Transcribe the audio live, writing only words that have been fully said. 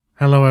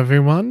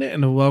everyone,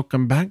 and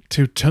welcome back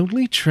to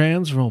Totally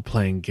Trans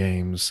Role-Playing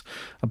Games,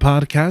 a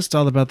podcast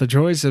all about the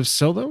joys of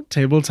solo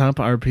tabletop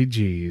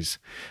RPGs.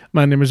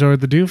 My name is Or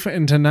the Doof,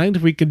 and tonight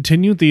we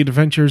continue the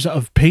adventures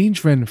of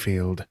Paige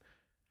Renfield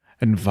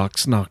and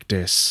Vox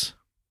Noctis.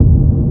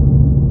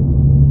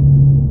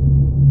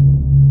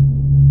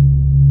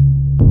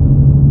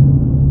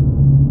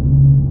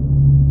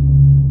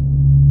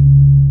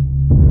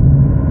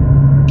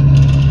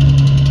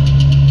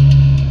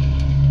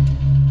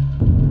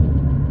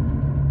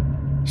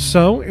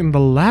 So, in the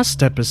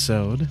last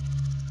episode,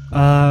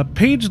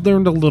 Paige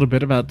learned a little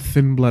bit about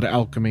thin blood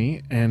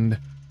alchemy and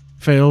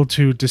failed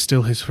to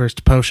distill his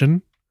first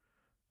potion.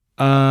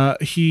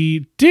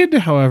 He did,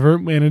 however,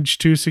 manage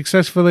to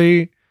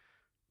successfully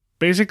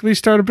basically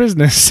start a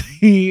business.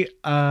 He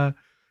got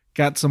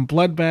some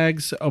blood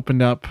bags,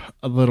 opened up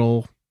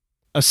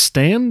a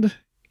stand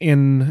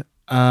in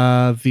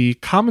the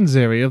commons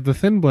area of the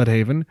Thin Blood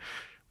Haven,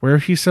 where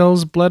he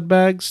sells blood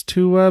bags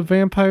to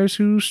vampires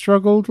who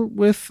struggled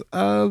with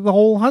the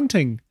whole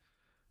hunting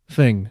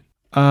thing.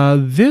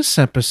 This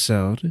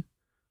episode,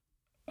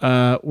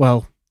 assuming,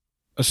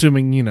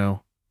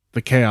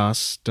 the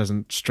chaos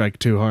doesn't strike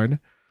too hard,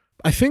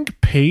 I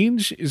think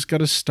Paige is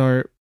going to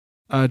start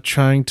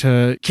trying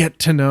to get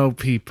to know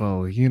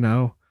people,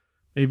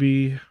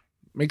 maybe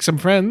make some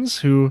friends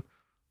who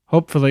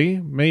hopefully,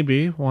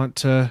 maybe want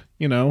to,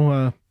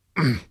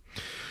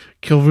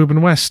 kill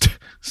Reuben West.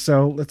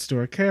 So let's do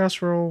our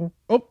chaos roll.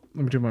 Oh,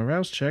 let me do my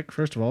rouse check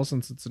first of all,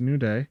 since it's a new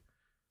day.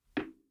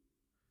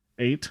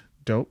 8.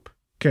 Dope.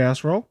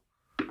 Chaos roll.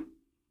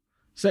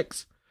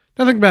 6.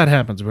 Nothing bad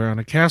happens. We're on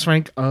a chaos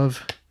rank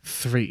of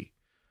 3.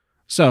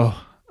 So,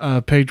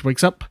 Paige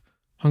wakes up.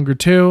 Hunger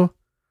 2.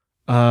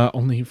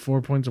 Only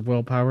 4 points of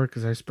willpower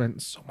because I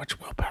spent so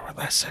much willpower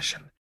last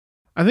session.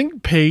 I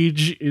think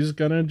Paige is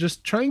gonna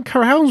just try and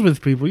carouse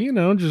with people,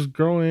 just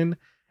go in,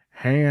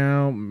 hang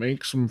out,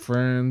 make some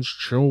friends,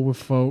 chill with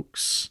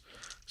folks.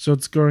 So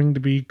it's going to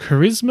be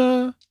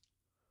charisma,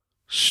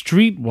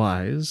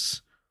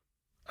 streetwise,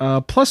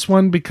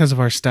 +1 because of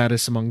our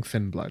status among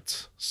thin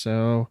bloods.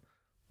 So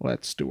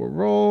let's do a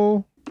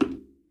roll.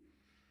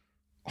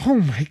 Oh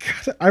my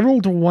god, I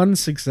rolled 1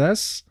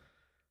 success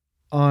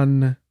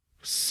on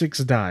 6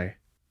 die.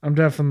 I'm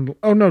definitely...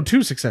 Oh no,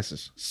 2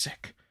 successes.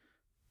 Sick.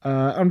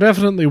 I'm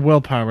definitely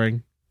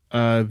willpowering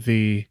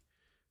the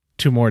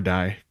 2 more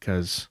die,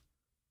 because...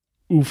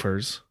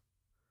 oofers.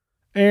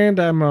 And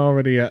I'm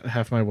already at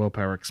half my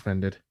willpower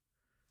expended.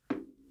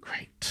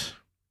 Great.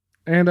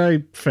 And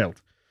I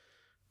failed.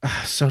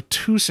 So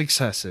 2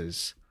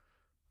 successes.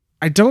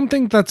 I don't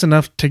think that's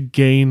enough to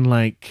gain,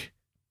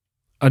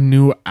 a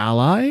new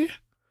ally.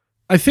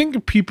 I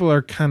think people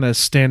are kind of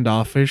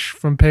standoffish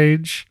from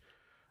Paige.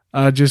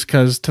 Just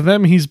because to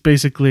them, he's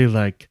basically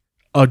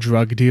a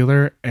drug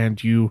dealer,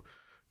 and you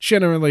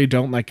generally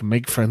don't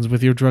make friends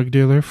with your drug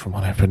dealer, from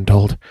what I've been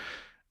told.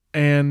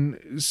 And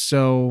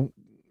so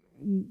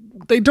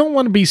they don't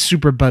want to be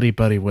super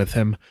buddy-buddy with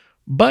him,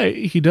 but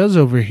he does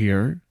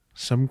overhear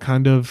some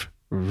kind of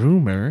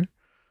rumor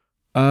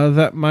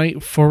that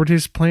might forward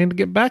his plan to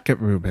get back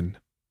at Reuben.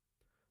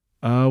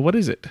 What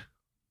is it?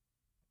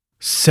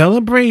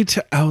 Celebrate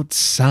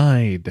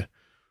outside.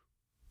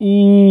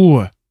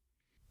 Ooh,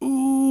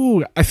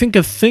 I think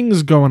a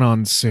thing's going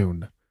on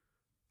soon.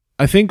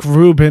 I think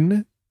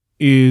Reuben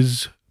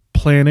is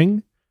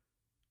planning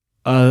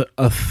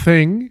a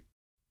thing.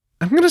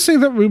 I'm going to say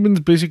that Reuben's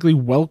basically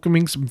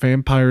welcoming some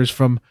vampires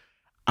from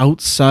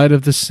outside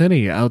of the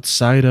city,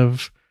 outside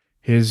of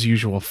his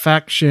usual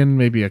faction,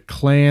 maybe a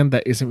clan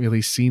that isn't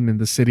really seen in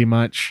the city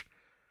much.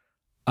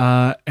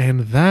 And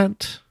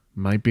that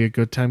might be a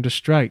good time to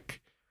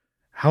strike.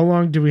 How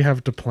long do we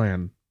have to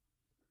plan?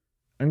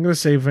 I'm going to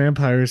say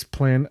vampires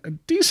plan a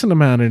decent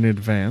amount in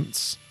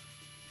advance.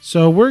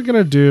 So we're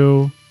going to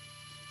do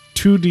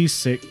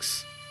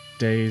 2d6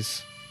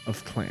 days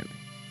of planning.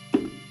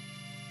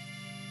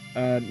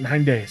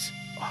 9 days.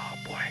 Oh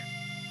boy.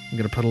 I'm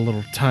gonna put a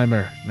little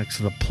timer next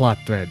to the plot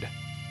thread.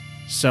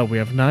 So we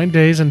have 9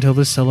 days until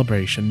this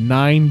celebration.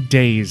 9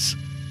 days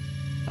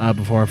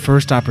before our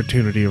first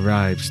opportunity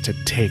arrives to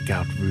take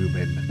out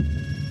Reuben.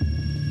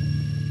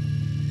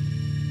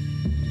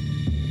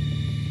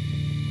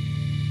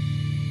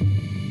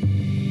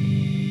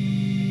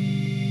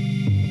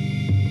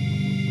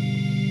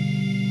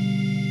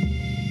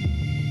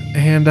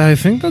 And I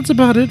think that's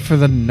about it for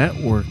the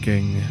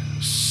networking.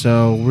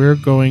 So we're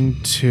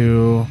going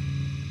to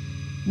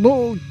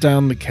roll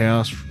down the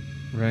chaos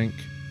rank.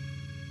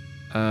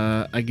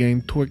 I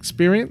gained 2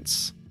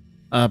 experience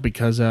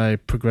because I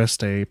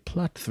progressed a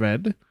plot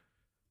thread.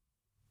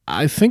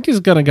 I think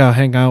he's going to go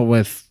hang out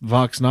with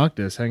Vox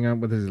Noctis, hang out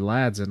with his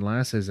lads and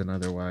lasses and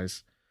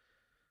otherwise.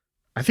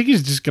 I think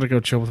he's just going to go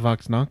chill with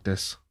Vox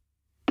Noctis.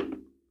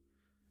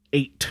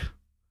 8.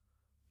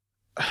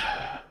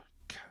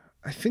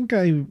 I think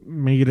I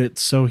made it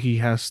so he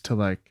has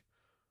to,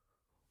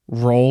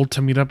 roll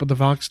to meet up with the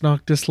Vox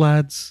Noctis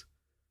lads.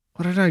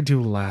 What did I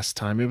do last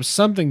time? It was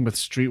something with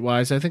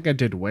Streetwise. I think I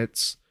did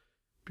Wits,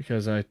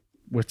 because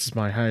Wits is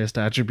my highest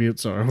attribute,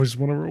 so I always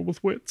want to roll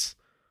with Wits.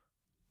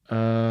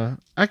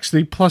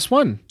 Actually,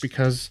 +1,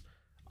 because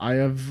I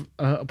have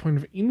a point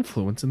of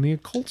influence in the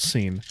occult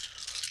scene.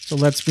 So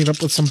let's meet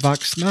up with some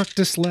Vox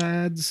Noctis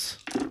lads.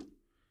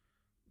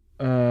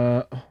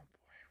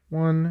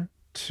 1,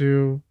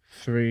 2,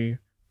 3,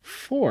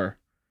 4.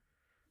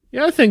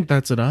 Yeah, I think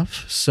that's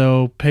enough.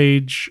 So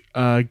Paige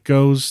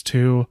goes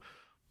to...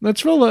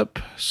 Let's roll up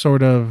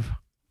sort of,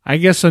 I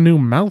guess, a new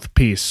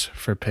mouthpiece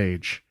for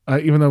Paige.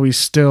 Even though he's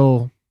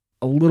still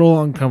a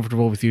little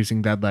uncomfortable with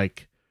using that,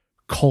 like,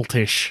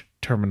 cultish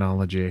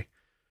terminology.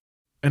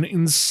 An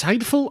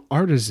insightful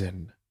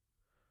artisan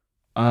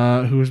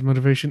whose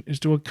motivation is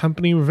to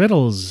accompany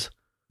riddles.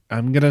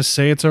 I'm going to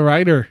say it's a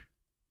writer.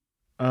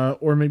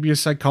 Or maybe a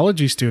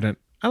psychology student.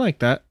 I like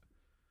that.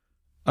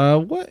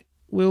 What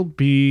will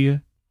be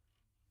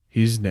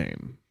his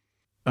name?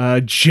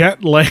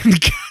 Jet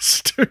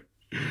Lancaster.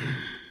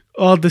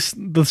 Oh, this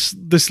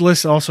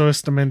list also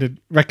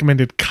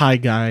recommended Kai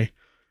Guy.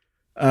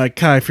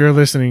 Kai, if you're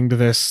listening to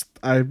this,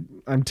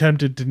 I'm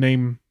tempted to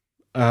name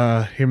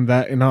him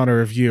that in honor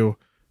of you,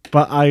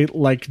 but I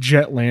like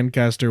Jet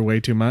Lancaster way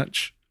too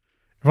much.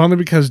 If only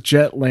because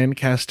Jet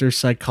Lancaster,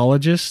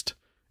 psychologist,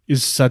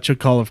 is such a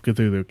Call of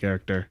Cthulhu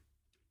character.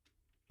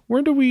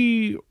 Where do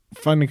we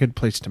find a good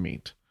place to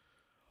meet?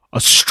 A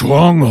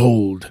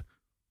stronghold.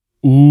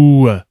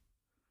 Ooh.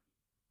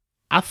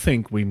 I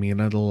think we mean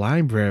at a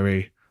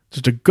library.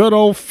 Just a good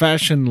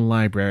old-fashioned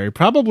library.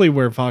 Probably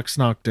where Vox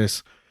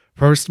Noctis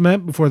first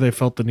met before they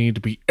felt the need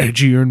to be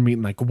edgier and meet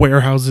in like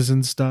warehouses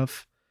and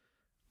stuff.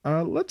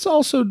 Let's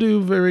also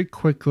do very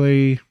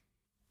quickly...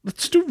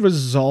 Let's do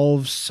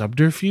Resolve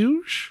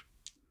Subterfuge.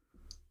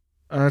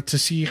 To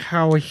see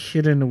how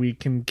hidden we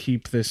can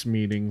keep this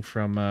meeting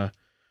from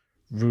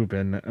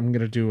Ruben. I'm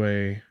going to do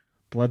a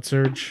Blood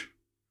Surge.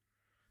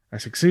 I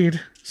succeed,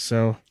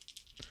 so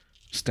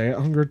stay at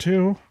Hunger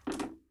 2.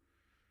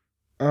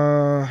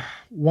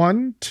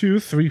 1, 2,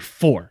 3,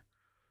 4.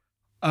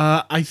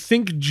 I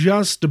think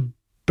just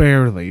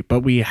barely,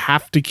 but we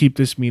have to keep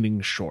this meeting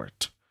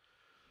short.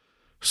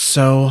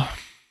 So,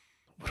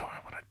 what do I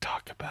want to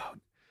talk about?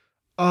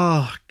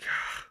 Oh,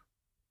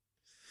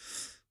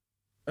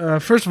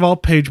 God. First of all,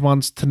 Paige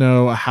wants to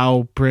know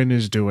how Bryn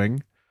is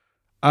doing.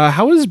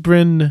 How has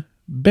Bryn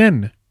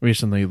been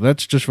recently?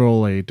 Let's just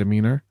roll a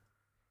demeanor.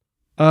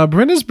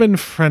 Bryn has been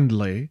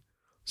friendly,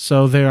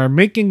 so they are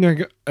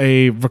making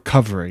a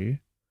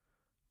recovery.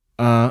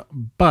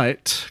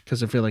 But,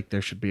 because I feel like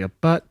there should be a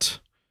but,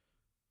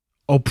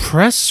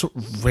 oppress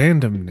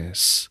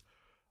randomness.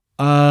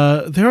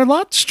 They're a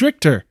lot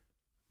stricter.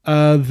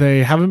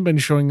 They haven't been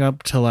showing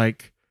up to,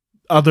 like,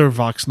 other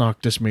Vox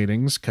Noctis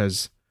meetings,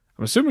 because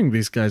I'm assuming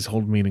these guys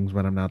hold meetings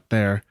when I'm not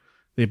there.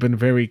 They've been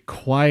very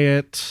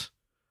quiet.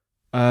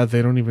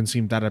 They don't even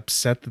seem that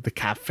upset that the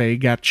cafe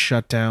got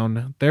shut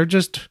down.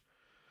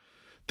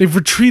 They've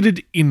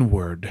retreated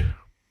inward.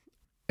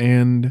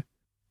 And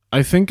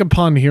I think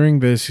upon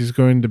hearing this, he's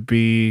going to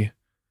be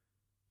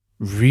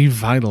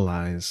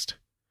revitalized.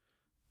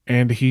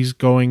 And he's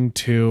going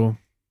to...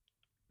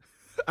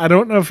 I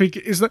don't know if he...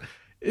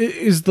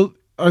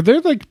 Are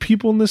there, like,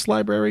 people in this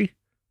library?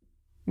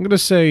 I'm going to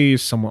say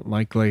somewhat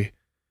likely.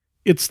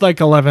 It's, like,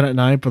 11 at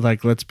night, but,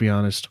 like, let's be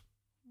honest.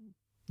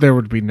 There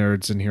would be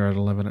nerds in here at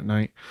 11 at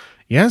night.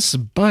 Yes,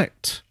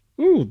 but...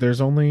 Ooh,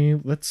 there's only,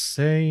 let's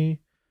say...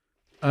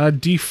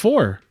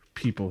 D4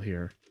 people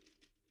here.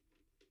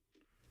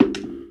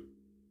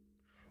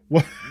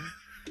 What?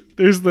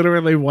 There's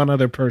literally one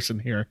other person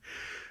here.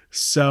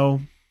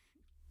 So,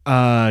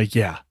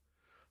 yeah.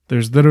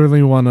 There's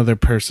literally one other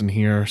person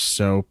here.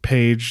 So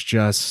Paige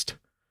just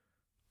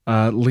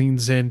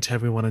leans into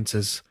everyone and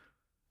says,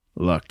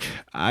 look,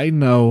 I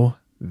know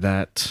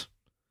that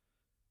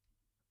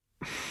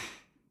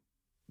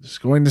this is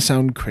going to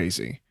sound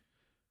crazy,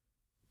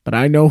 but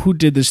I know who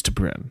did this to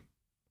Bryn.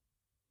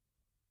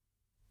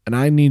 And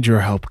I need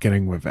your help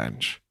getting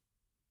revenge.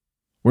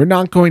 We're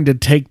not going to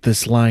take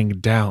this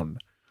lying down.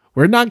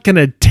 We're not going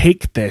to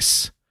take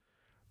this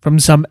from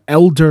some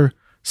elder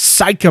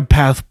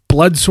psychopath,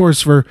 blood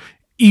sorcerer,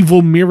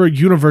 evil mirror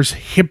universe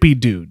hippie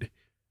dude.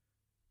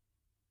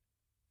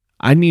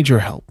 I need your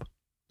help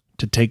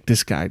to take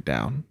this guy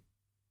down.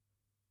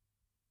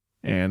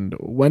 And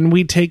when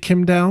we take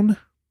him down,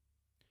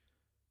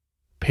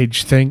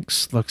 Paige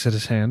thinks, looks at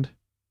his hand,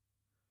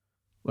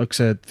 looks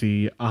at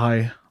the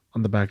eye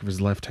on the back of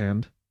his left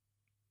hand,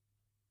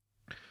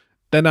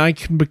 then I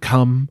can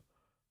become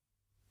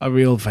a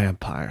real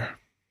vampire.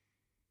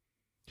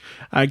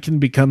 I can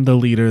become the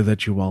leader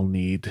that you all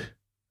need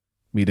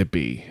me to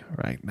be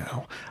right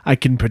now. I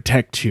can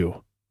protect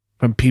you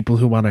from people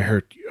who want to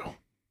hurt you.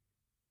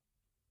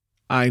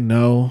 I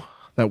know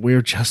that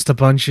we're just a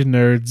bunch of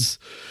nerds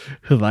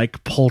who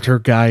like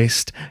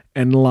Poltergeist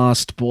and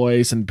Lost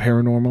Boys and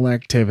Paranormal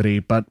Activity,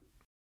 but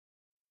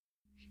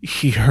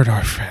he hurt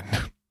our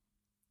friend.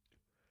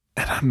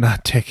 And I'm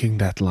not taking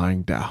that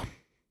lying down.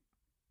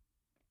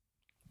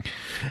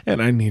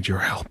 And I need your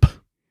help.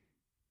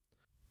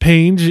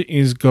 Paige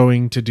is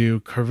going to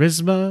do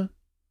charisma.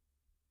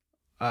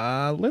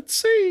 Let's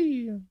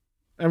see.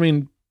 I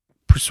mean,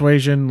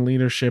 persuasion,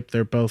 leadership,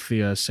 they're both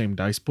the same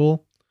dice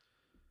pool.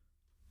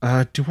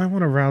 Do I want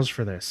to rouse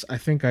for this? I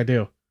think I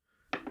do.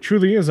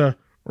 Truly is a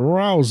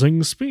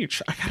rousing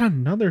speech. I got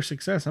another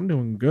success. I'm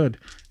doing good.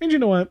 And you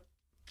know what?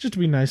 Just to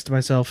be nice to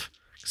myself,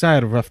 because I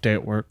had a rough day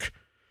at work.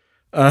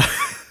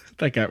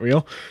 That got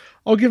real.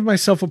 I'll give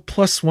myself a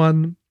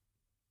 +1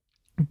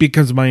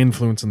 because of my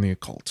influence in the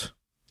occult.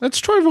 Let's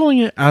try rolling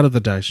it out of the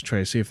dice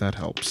tray, see if that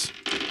helps.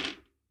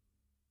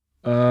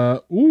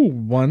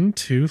 1,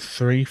 2,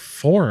 3,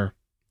 4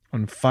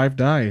 on 5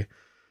 die.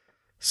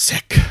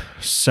 Sick.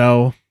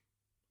 So,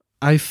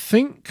 I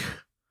think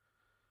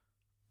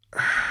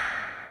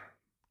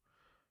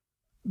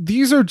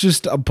these are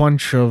just a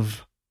bunch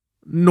of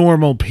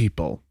normal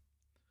people.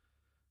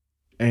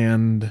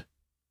 And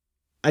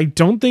I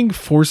don't think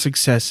 4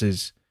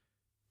 successes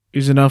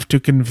is enough to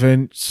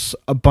convince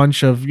a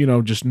bunch of,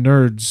 just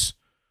nerds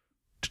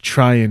to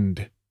try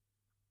and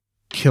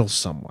kill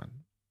someone.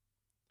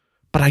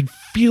 But I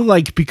feel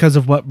like because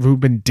of what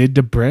Ruben did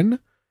to Bryn,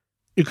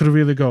 it could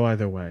really go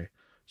either way.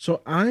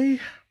 So I'm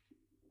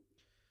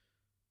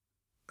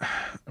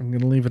going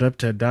to leave it up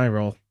to a die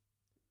roll.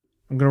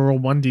 I'm going to roll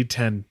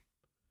 1d10.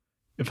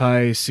 If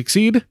I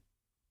succeed,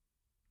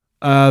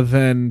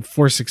 then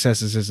 4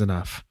 successes is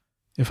enough.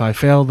 If I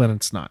fail, then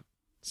it's not.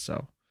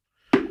 So,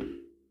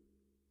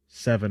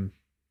 7.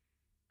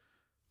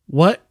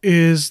 What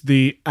is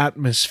the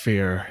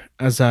atmosphere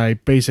as I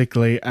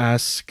basically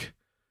ask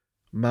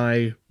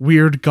my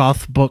weird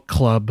goth book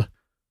club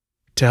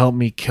to help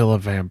me kill a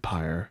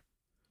vampire?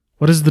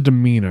 What is the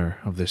demeanor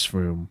of this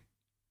room?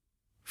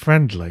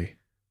 Friendly.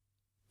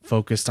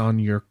 Focused on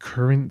your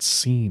current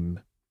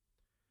scene.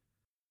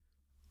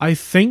 I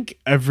think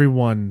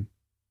everyone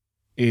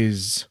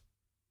is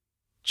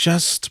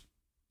just...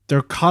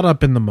 they're caught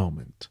up in the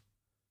moment.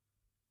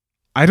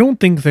 I don't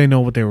think they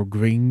know what they were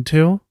agreeing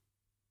to.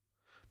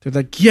 They're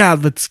like, yeah,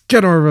 let's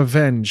get our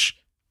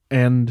revenge.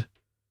 And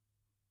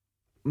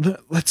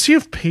let's see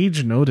if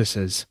Paige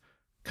notices.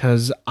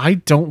 Because I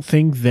don't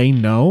think they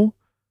know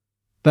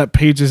that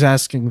Paige is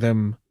asking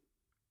them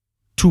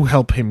to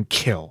help him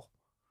kill.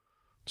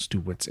 Let's do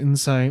Wits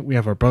Insight. We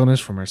have our bonus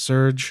from our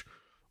Surge,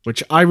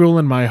 which I roll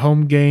in my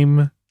home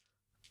game.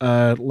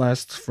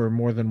 Lasts for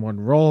more than one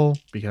roll,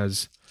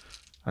 because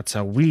that's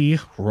how we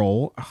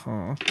roll.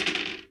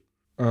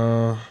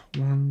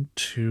 1,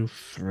 2,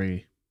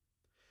 3.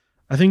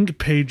 I think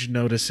Paige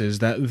notices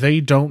that they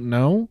don't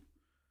know.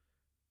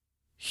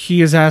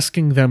 He is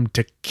asking them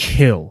to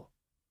kill.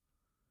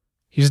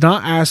 He's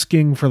not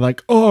asking for we're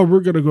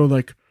going to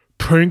go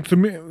prank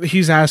them.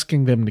 He's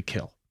asking them to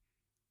kill.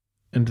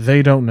 And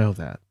they don't know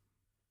that.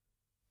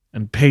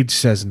 And Paige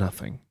says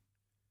nothing.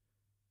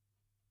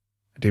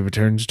 And he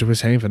returns to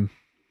his haven.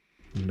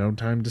 No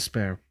time to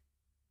spare.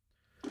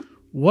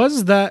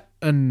 Was that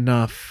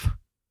enough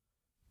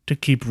to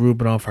keep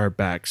Ruben off our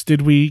backs?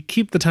 Did we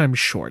keep the time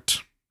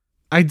short?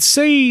 I'd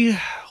say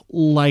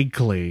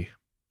likely.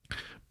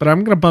 But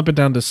I'm going to bump it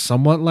down to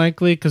somewhat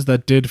likely because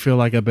that did feel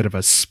like a bit of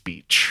a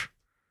speech.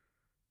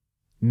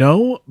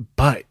 No,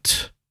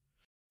 but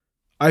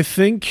I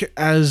think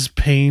as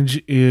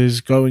Paige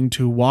is going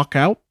to walk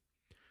out,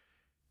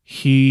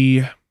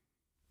 he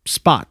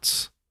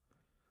spots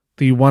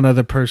the one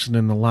other person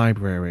in the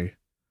library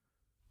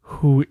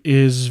who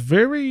is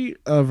very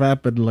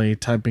rapidly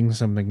typing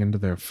something into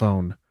their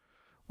phone.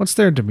 What's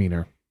their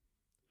demeanor?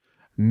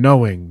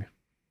 Knowing.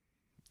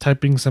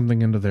 Typing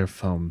something into their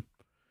phone.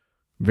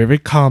 Very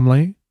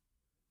calmly.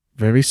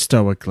 Very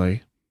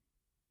stoically.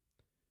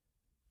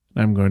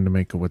 I'm going to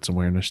make a wits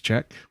awareness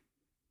check.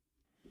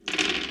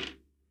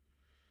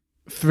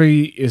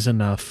 3 is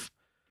enough.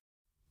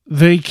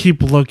 They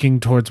keep looking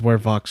towards where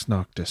Vox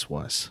Noctis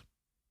was.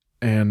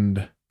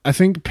 And I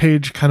think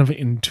Paige kind of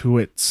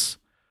intuits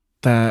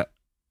that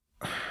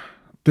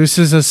this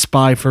is a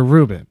spy for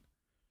Ruben.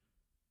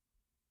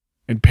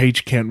 And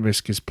Paige can't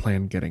risk his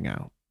plan getting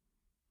out.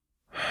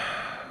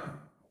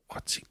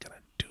 What's he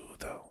gonna do,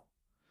 though?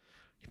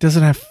 He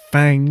doesn't have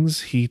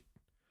fangs.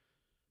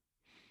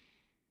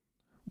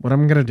 What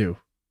I'm gonna do?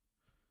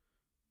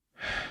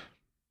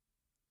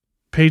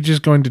 Paige is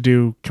going to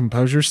do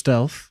Composure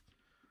Stealth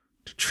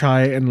to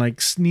try and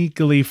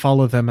sneakily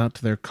follow them out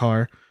to their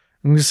car.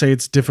 I'm gonna say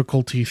it's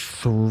difficulty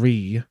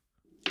 3.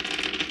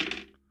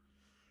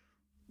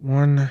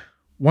 1,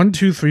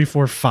 2, 3,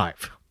 4,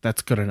 5.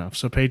 That's good enough.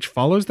 So Paige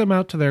follows them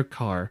out to their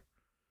car.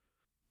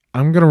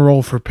 I'm gonna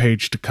roll for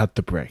Paige to cut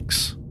the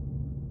brakes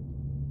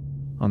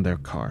on their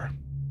car.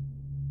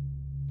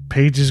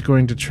 Paige is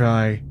going to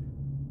try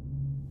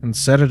and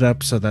set it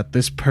up so that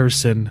this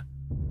person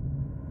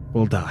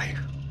will die.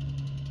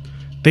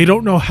 They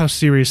don't know how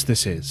serious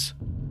this is.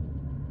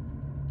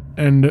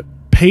 And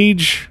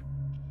Paige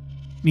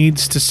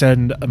needs to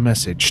send a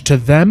message to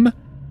them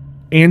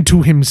and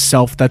to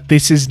himself that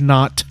this is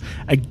not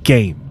a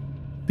game.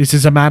 This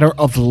is a matter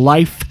of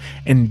life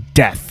and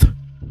death.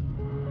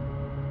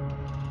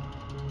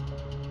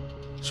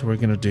 So we're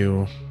going to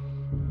do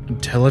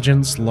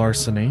Intelligence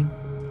Larceny.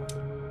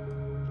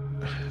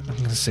 I'm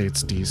going to say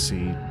it's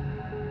DC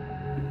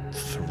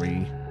 3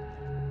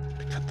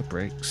 to cut the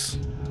brakes.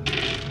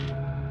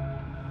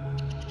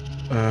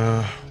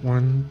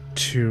 1,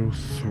 2,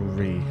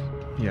 3.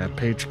 Yeah,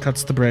 Paige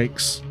cuts the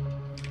brakes.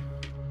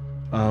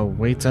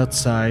 Waits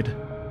outside.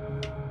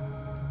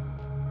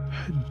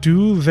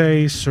 Do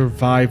they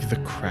survive the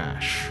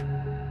crash?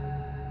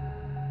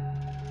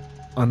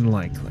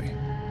 Unlikely.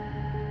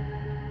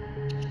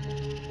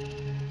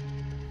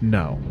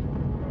 No.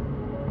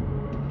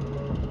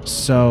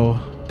 So,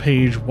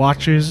 Paige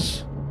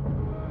watches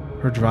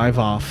her drive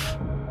off,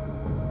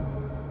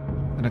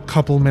 and a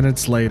couple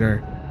minutes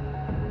later,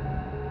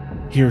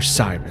 hears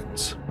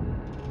sirens.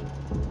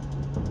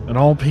 And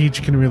all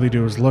Paige can really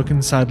do is look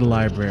inside the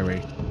library,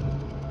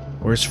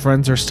 where his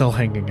friends are still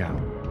hanging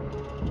out.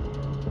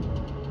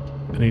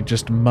 And he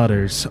just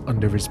mutters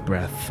under his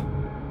breath,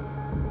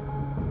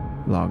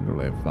 "Long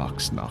live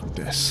Vox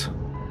Noctis."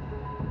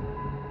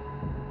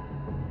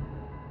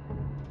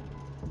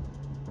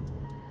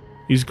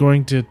 He's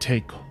going to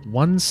take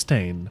one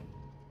stain,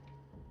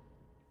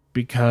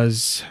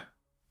 because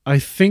I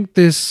think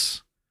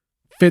this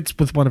fits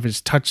with one of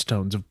his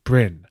touchstones of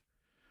Bryn,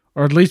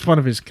 or at least one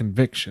of his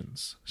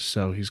convictions.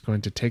 So he's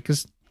going to take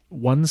his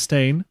one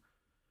stain,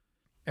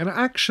 and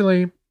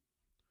actually,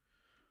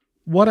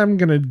 what I'm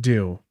going to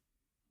do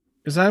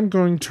is I'm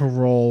going to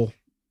roll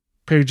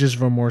Paige's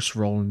remorse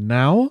roll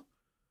now,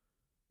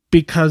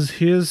 because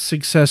his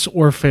success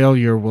or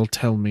failure will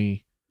tell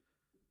me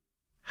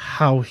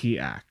how he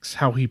acts,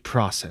 how he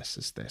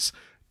processes this.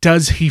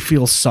 Does he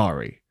feel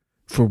sorry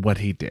for what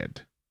he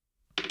did?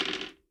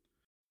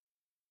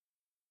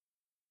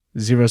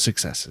 0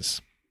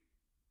 successes.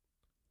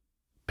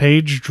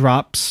 Paige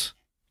drops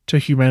to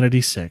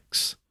humanity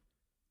 6,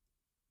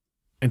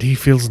 and he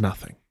feels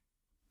nothing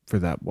for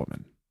that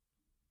woman.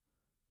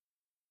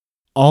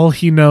 All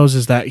he knows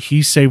is that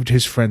he saved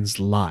his friends'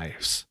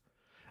 lives,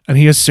 and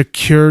he has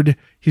secured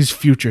his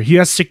future. He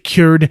has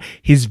secured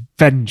his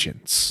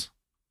vengeance.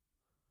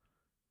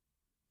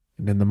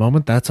 And in the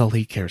moment, that's all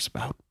he cares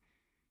about.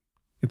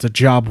 It's a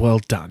job well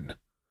done.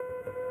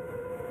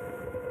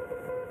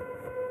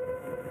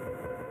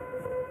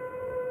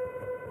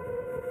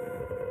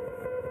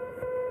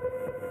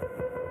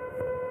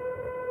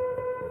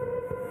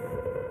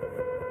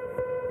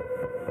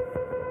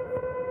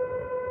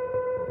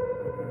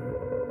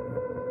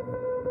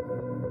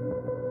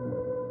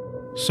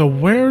 So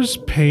where's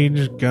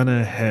Paige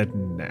gonna head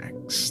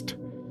next?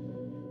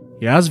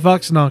 He has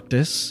Vox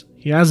Noctis.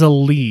 He has a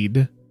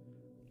lead.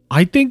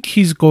 I think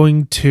he's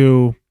going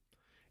to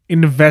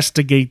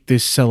investigate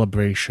this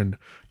celebration.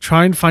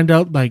 Try and find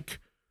out,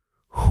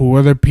 who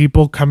are the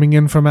people coming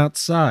in from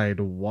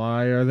outside?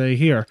 Why are they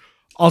here?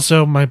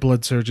 Also, my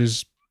blood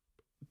surges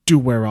do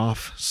wear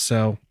off,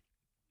 so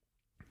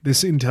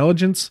this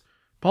intelligence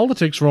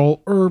politics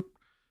roll,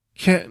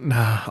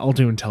 I'll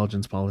do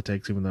intelligence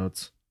politics, even though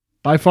it's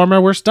by far my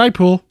worst die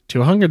pool,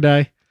 2 hunger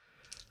die,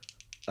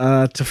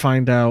 to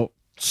find out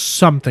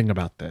something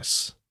about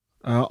this.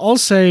 I'll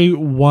say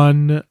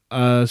 1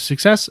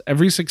 success.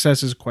 Every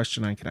success is a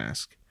question I can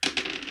ask.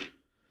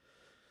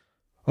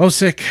 Oh,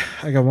 sick.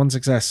 I got 1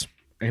 success.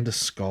 And a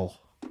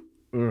skull.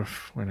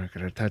 Oof, we're not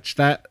going to touch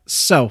that.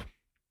 So,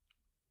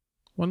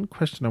 one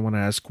question I want to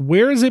ask.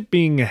 Where is it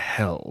being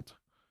held?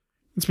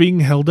 It's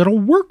being held at a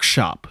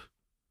workshop.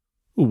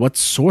 Ooh, what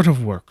sort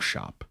of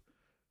workshop?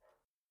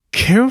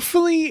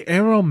 Carefully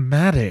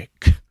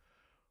aromatic.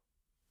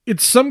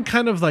 It's some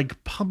kind of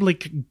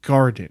public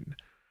garden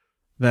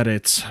that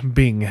it's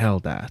being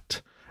held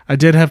at. I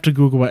did have to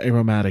Google what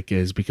aromatic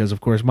is, because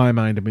of course my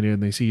mind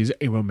immediately sees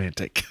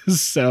aromantic.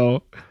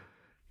 So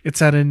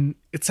it's at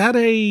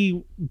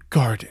a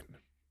garden.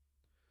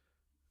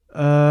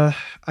 I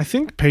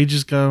think Paige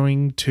is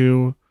going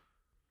to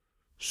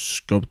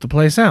scope the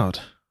place out.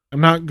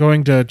 I'm not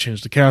going to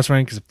change the chaos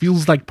rank because it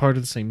feels like part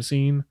of the same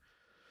scene.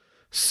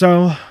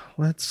 So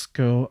let's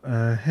go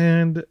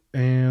ahead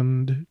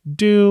and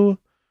do...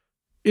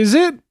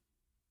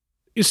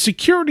 Is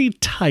security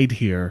tight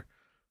here?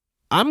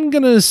 I'm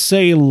going to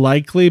say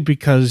likely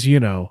because,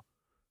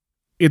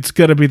 it's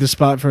going to be the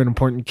spot for an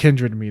important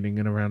kindred meeting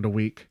in around a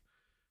week.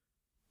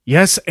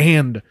 Yes,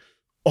 and...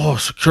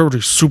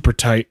 security's super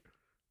tight.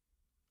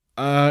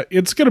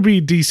 It's going to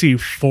be DC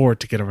 4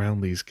 to get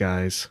around these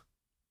guys.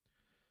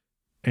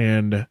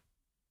 And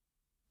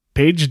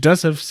Paige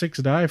does have 6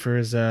 die for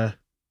his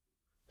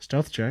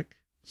stealth check.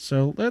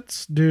 So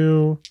let's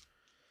do...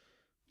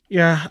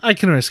 Yeah, I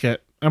can risk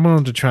it. I'm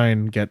going to try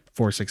and get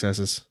 4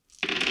 successes.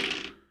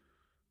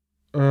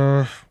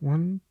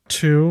 1,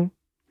 2.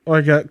 Oh,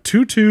 I got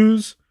 2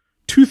 2s,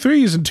 2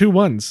 3s, and 2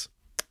 1s.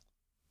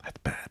 That's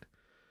bad.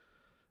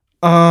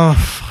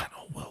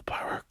 Final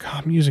willpower.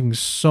 God, I'm using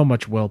so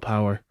much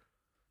willpower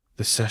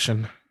this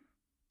session.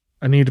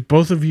 I need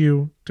both of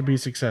you to be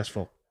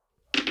successful.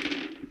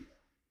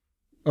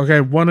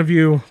 Okay, one of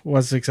you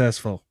was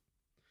successful.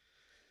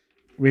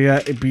 We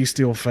got a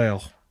bestial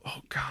fail.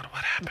 Oh God,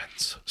 what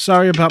happens?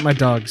 Sorry about my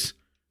dogs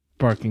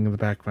barking in the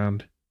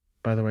background.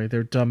 By the way,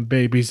 they're dumb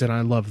babies and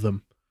I love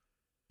them.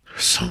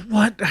 So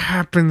what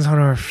happens on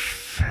our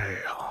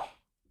fail?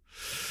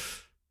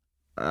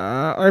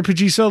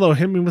 RPG Solo,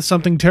 hit me with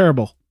something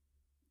terrible.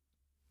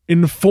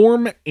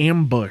 Inform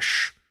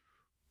ambush.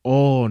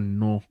 Oh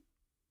no.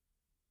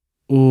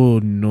 Oh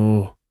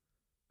no.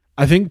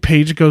 I think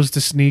Paige goes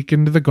to sneak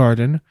into the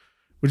garden,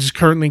 which is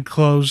currently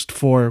closed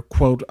for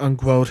quote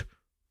unquote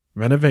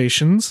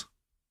renovations.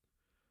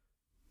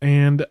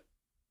 And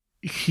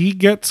he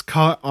gets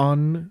caught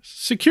on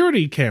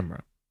security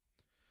camera.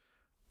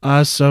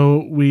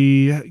 So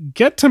we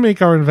get to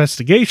make our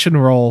investigation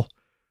roll,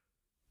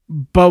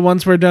 but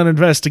once we're done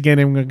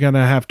investigating, we're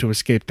gonna have to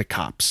escape the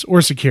cops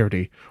or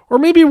security, or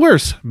maybe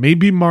worse,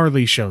 maybe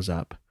Marley shows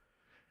up,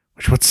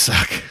 which would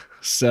suck.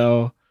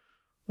 So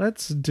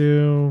let's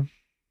do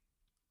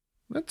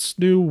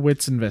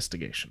wits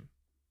investigation.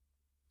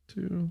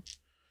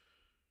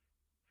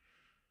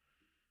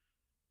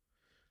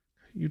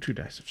 You two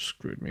dice have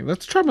screwed me.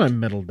 Let's try my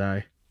middle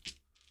die.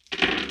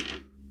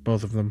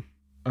 Both of them.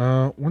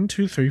 1,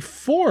 2, 3,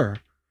 4.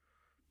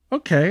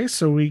 Okay,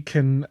 so we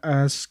can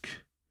ask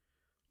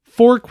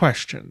 4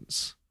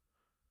 questions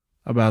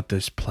about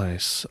this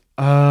place.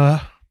 You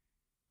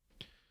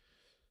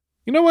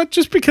know what?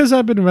 Just because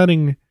I've been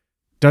running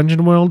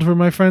Dungeon World for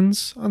my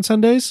friends on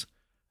Sundays,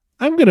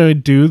 I'm gonna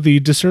do the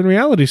Discern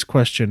Realities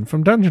question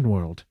from Dungeon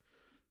World.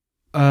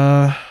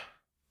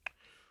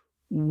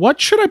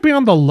 What should I be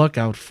on the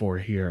lookout for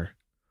here?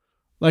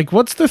 Like,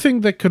 what's the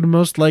thing that could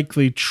most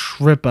likely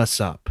trip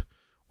us up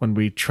when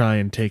we try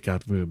and take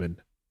out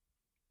Ruben?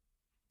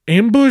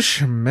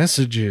 Ambush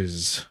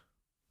messages.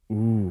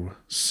 Ooh,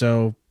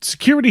 so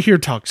security here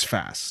talks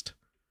fast.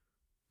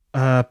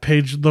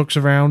 Paige looks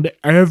around.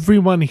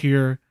 Everyone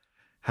here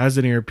has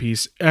an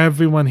earpiece.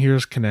 Everyone here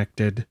is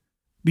connected.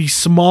 The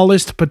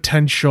smallest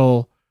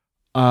potential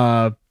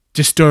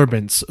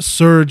disturbance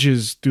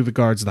surges through the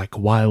guards like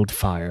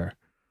wildfire.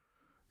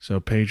 So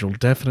Paige will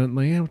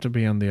definitely have to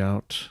be on the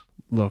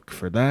outlook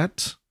for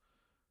that.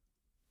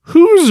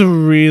 Who's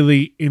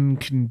really in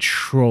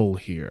control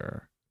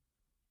here?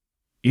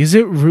 Is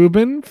it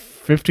Ruben?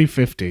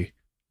 50-50.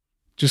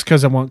 Just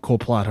because I want cool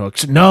plot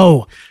hooks.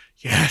 No!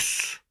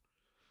 Yes!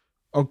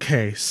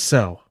 Okay,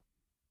 so.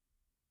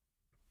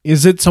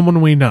 Is it someone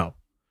we know?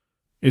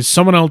 Is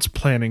someone else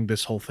planning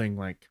this whole thing,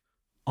 like,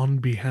 on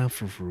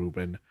behalf of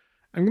Ruben?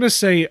 I'm going to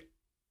say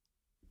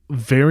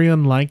very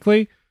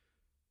unlikely,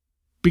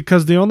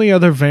 because the only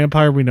other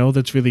vampire we know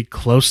that's really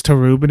close to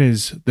Ruben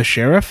is the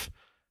sheriff,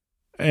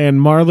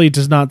 and Marley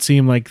does not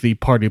seem like the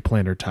party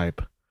planner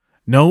type.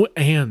 No,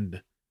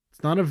 and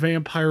it's not a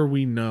vampire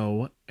we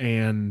know,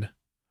 and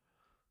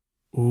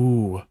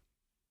ooh,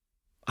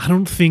 I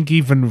don't think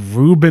even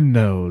Ruben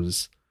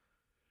knows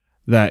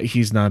that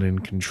he's not in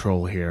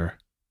control here.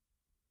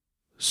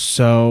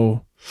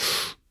 So,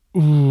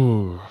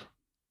 ooh,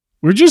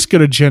 we're just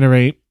gonna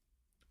generate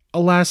a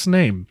last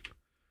name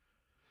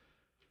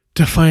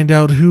to find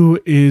out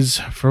who is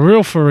for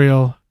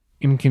real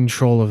in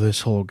control of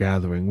this whole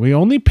gathering. We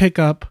only pick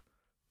up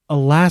a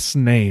last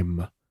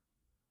name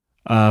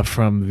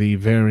from the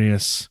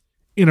various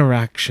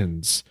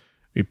interactions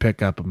we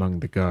pick up among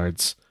the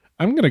guards.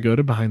 I'm going to go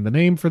to behind the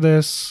name for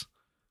this.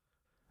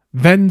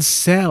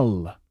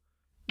 Vencel.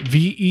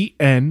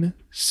 Venczel.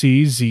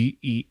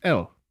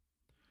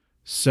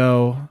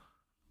 So,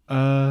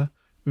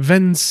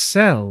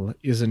 Vencel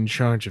is in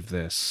charge of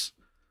this.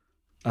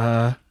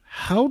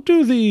 How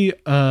do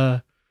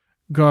the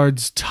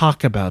guards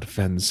talk about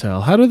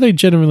Vencel? How do they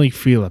generally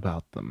feel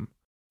about them?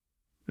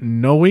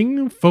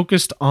 Knowing,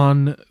 focused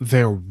on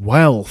their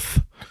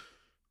wealth.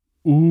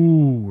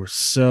 Ooh,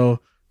 so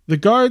the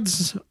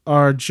guards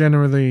are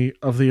generally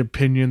of the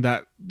opinion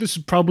that this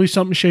is probably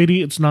something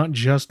shady. It's not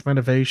just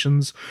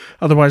renovations.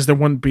 Otherwise, there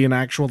wouldn't be an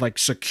actual, like,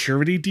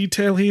 security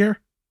detail here.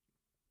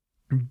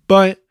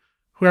 But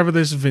whoever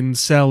this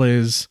Vencel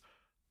is,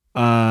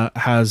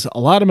 has a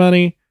lot of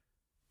money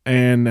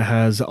and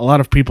has a lot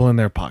of people in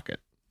their pocket.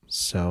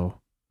 So,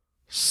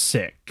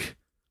 sick.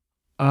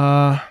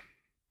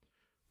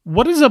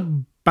 What is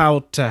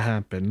about to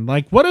happen?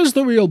 Like, what is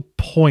the real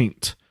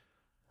point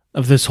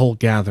of this whole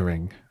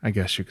gathering, I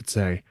guess you could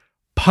say?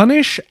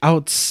 Punish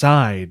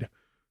outside.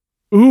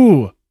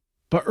 Ooh,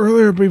 but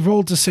earlier we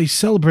rolled to say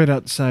celebrate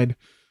outside.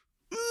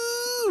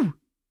 Ooh,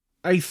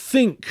 I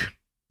think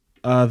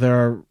there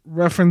are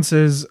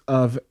references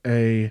of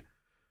a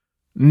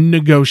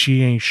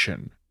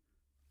negotiation,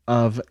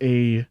 of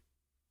a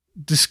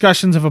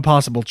discussions of a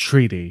possible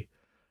treaty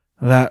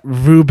that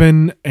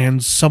Ruben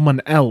and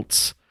someone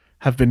else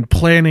have been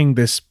planning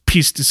this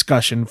peace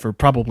discussion for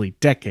probably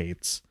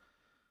decades.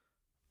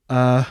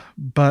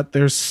 But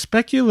there's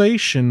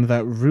speculation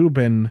that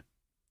Ruben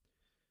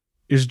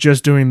is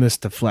just doing this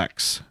to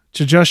flex,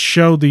 to just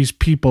show these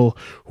people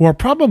who are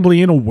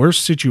probably in a worse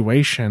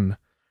situation.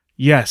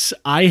 Yes,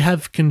 I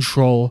have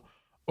control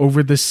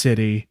over the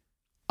city.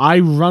 I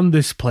run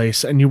this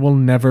place, and you will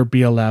never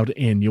be allowed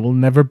in. You will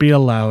never be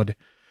allowed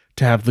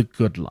to have the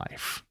good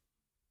life.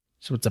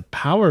 So it's a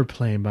power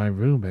play by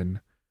Ruben,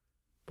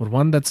 but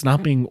one that's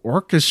not being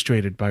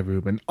orchestrated by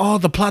Ruben. Oh,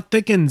 the plot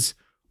thickens.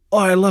 Oh,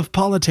 I love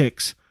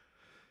politics.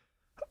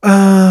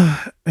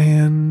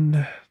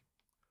 And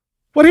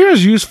What here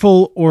is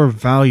useful or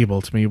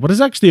valuable to me? What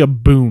is actually a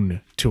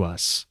boon to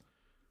us?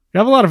 We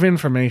have a lot of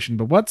information,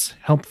 but what's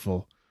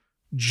helpful?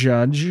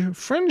 Judge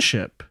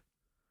friendship.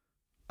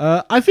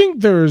 I think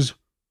there's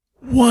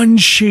one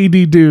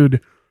shady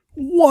dude,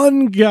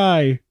 one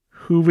guy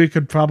who we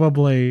could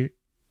probably,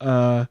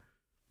 I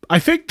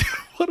think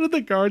one of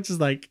the guards is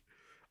like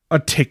a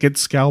ticket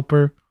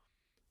scalper,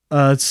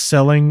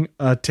 selling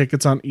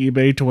tickets on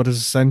eBay to what is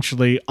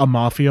essentially a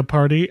mafia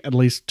party, at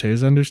least to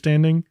his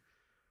understanding.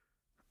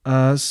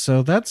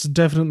 So that's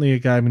definitely a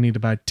guy we need to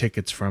buy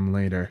tickets from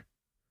later.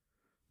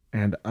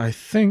 And I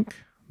think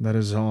that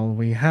is all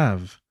we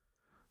have.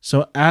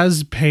 So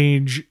as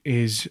Paige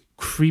is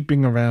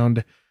creeping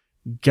around,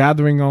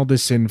 gathering all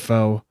this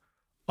info,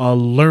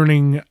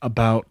 learning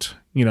about,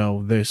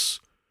 this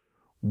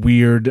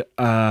weird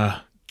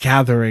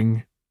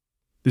gathering,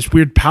 this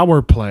weird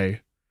power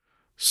play,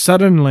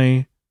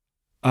 suddenly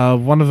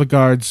one of the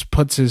guards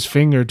puts his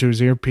finger to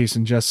his earpiece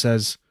and just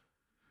says,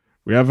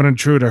 "We have an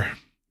intruder.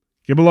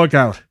 Keep a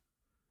lookout.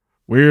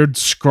 Weird,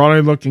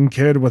 scrawny-looking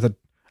kid with an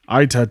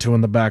eye tattoo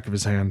on the back of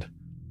his hand."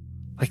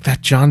 Like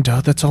that John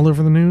Doe that's all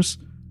over the news?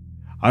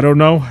 "I don't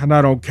know, and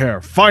I don't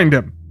care. Find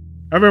him!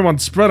 Everyone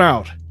spread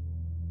out!"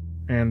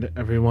 And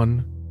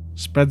everyone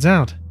spreads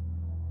out.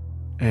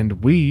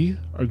 And we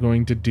are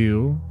going to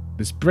do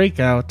this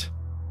breakout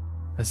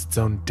as its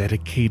own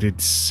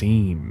dedicated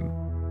scene.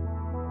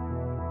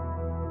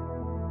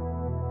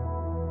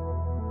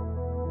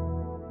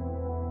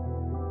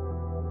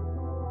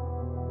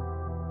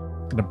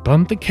 Gonna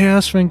bump the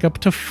chaos rank up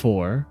to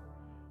 4.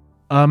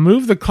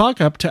 Move the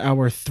clock up to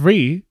hour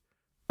 3,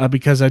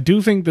 because I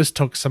do think this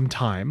took some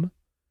time.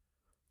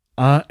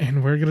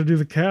 And we're gonna do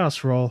the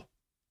chaos roll.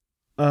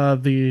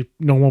 The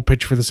normal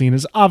pitch for the scene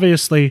is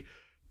obviously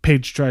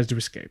Paige tries to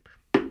escape.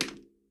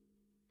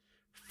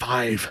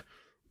 5.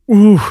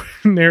 Ooh,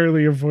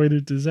 narrowly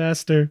avoided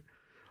disaster.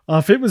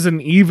 If it was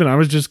an even, I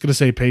was just gonna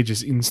say Paige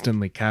is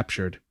instantly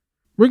captured.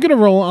 We're gonna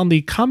roll on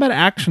the combat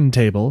action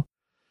table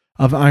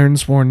of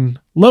Ironsworn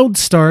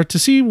Lodestar to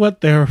see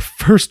what their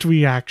first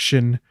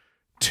reaction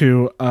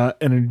to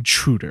an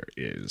intruder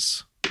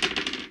is.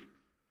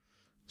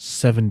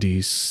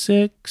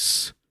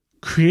 76.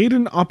 Create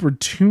an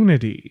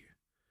opportunity.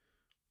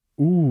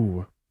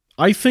 Ooh.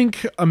 I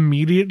think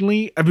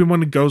immediately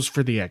everyone goes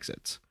for the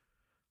exits.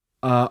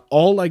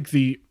 All like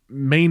the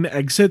main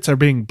exits are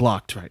being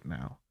blocked right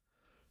now.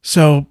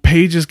 So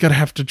Paige is going to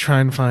have to try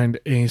and find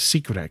a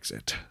secret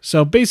exit.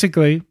 So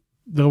basically,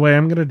 the way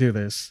I'm going to do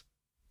this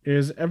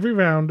is every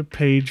round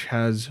Paige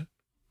has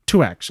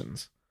 2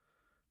 actions.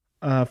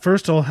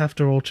 First, I'll have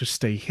to roll to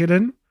stay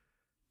hidden,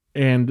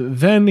 and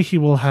then he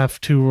will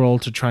have to roll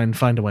to try and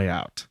find a way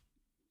out.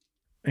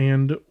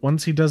 And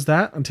once he does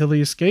that, until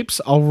he escapes,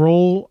 I'll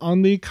roll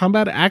on the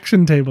combat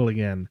action table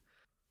again.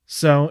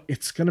 So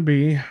it's going to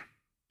be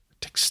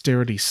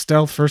dexterity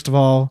stealth, first of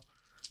all.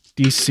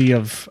 DC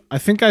of, I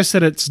think I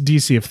said it's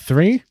DC of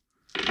 3.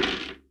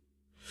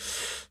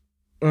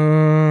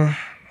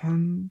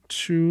 1,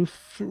 2,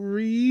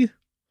 3.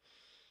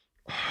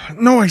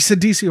 No, I said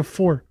DC of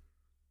 4.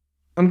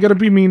 I'm going to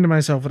be mean to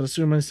myself and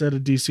assume I said a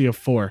DC of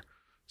 4.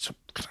 So I'm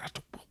going to have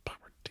to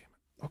willpower, damn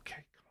it.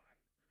 Okay, come on.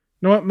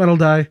 You know what, metal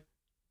die?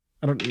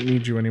 I don't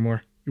need you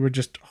anymore. You were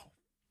just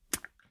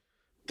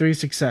 3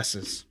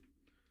 successes.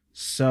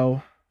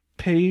 So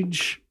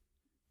Paige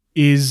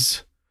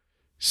is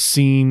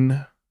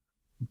seen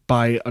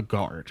by a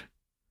guard.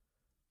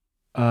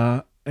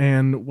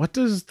 And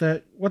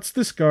what's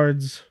this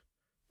guard's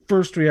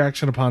first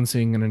reaction upon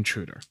seeing an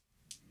intruder?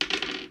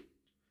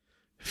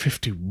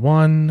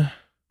 51.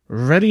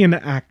 Ready in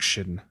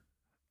action.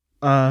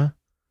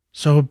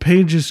 So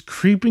Paige is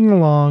creeping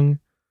along,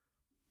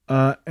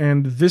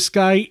 and this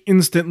guy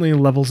instantly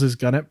levels his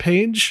gun at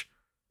Paige.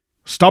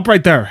 "Stop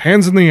right there,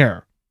 hands in the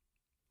air."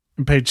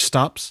 And Paige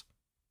stops,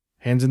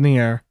 hands in the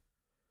air,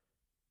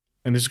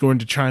 and is going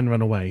to try and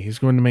run away. He's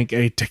going to make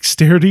a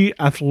dexterity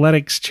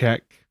athletics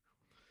check,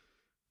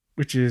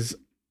 which is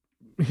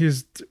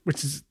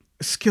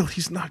a skill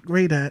he's not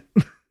great at.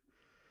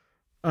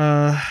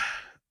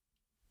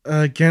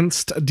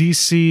 Against a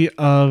DC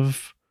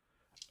of,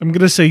 I'm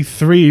going to say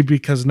 3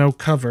 because no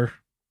cover.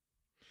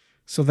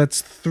 So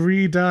that's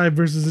 3 die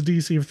versus a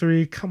DC of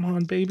 3. Come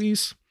on,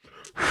 babies.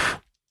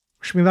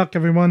 Wish me luck,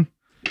 everyone.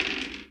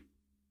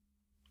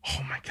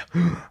 Oh my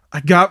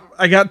god.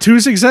 I got 2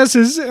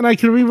 successes and I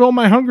can reroll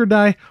my hunger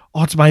die.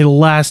 Oh, it's my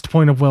last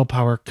point of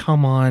willpower.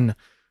 Come on.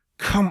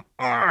 Come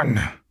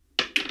on.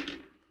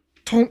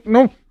 Don't,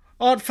 no.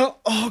 Oh, it fell.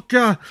 Oh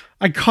god.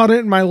 I caught it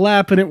in my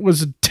lap and it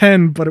was a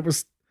 10, but it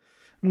was,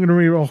 I'm going to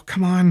reroll.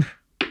 Come on.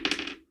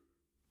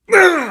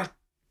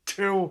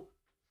 2.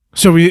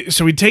 So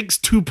he takes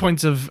 2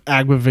 points of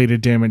aggravated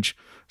damage,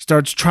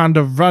 starts trying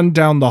to run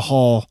down the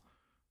hall.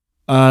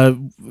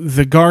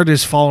 The guard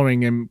is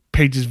following him.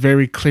 Paige is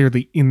very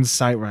clearly in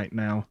sight right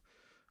now.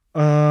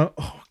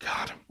 Oh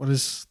god, what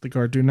does the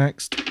guard do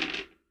next?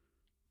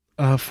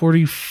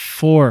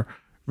 44.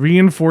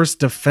 Reinforce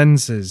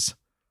defenses.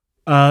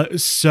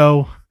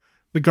 So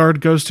the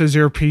guard goes to his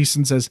earpiece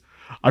and says,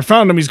 "I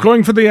found him. He's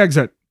going for the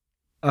exit."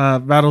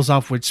 rattles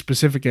off which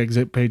specific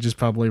exit Paige is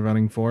probably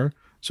running for.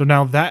 So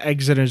now that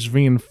exit is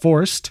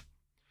reinforced.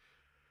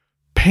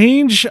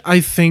 Paige,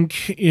 I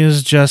think,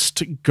 is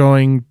just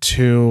going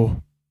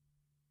to...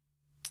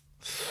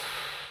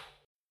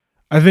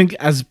 I think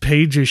as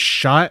Paige is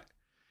shot,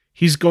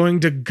 he's going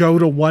to go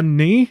to one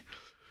knee,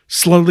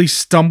 slowly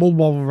stumble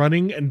while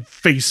running, and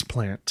face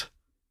plant.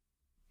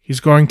 He's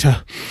going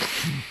to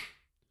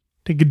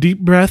take a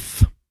deep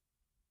breath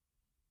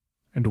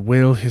and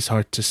will his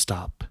heart to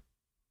stop.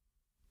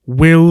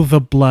 Will the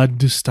blood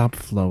to stop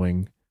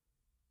flowing.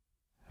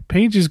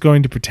 Paige is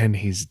going to pretend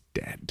he's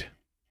dead.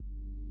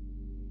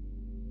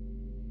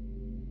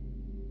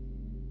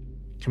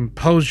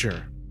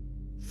 Composure,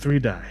 3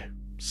 die.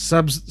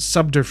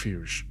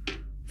 Subterfuge,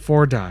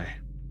 4 die.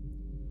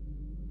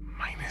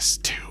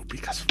 -2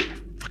 because my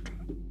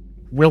fucking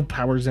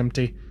willpower's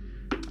empty.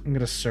 I'm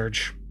gonna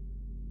surge.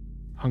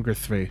 Hunger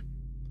 3.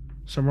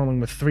 So I'm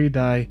rolling with 3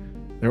 die.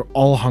 They're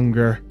all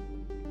hunger.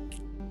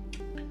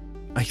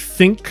 I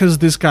think because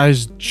this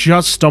guy's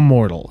just a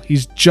mortal.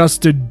 He's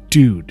just a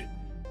dude.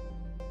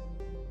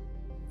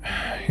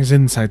 His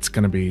insight's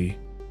gonna be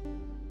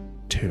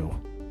 2.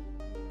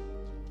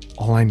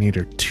 All I need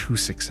are 2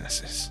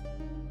 successes.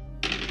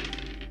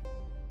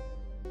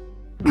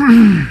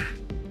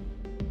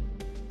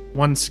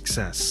 1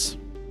 success.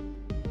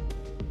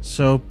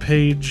 So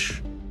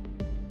Paige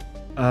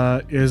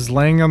is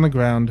laying on the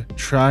ground,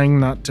 trying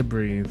not to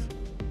breathe.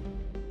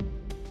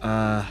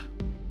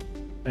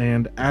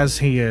 And as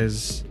he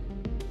is,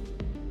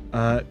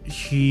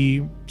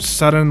 he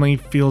suddenly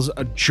feels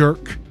a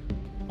jerk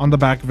on the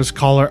back of his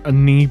collar. A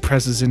knee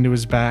presses into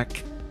his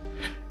back.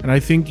 And I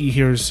think he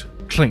hears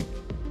clink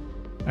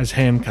as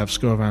handcuffs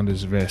go around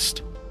his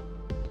wrist.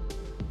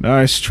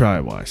 Nice try,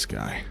 wise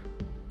guy.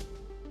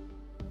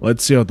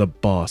 Let's see how the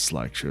boss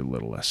likes your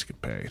little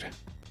escapade.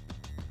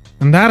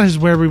 And that is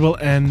where we will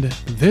end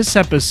this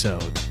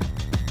episode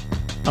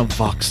of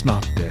Vox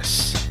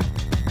Noctis.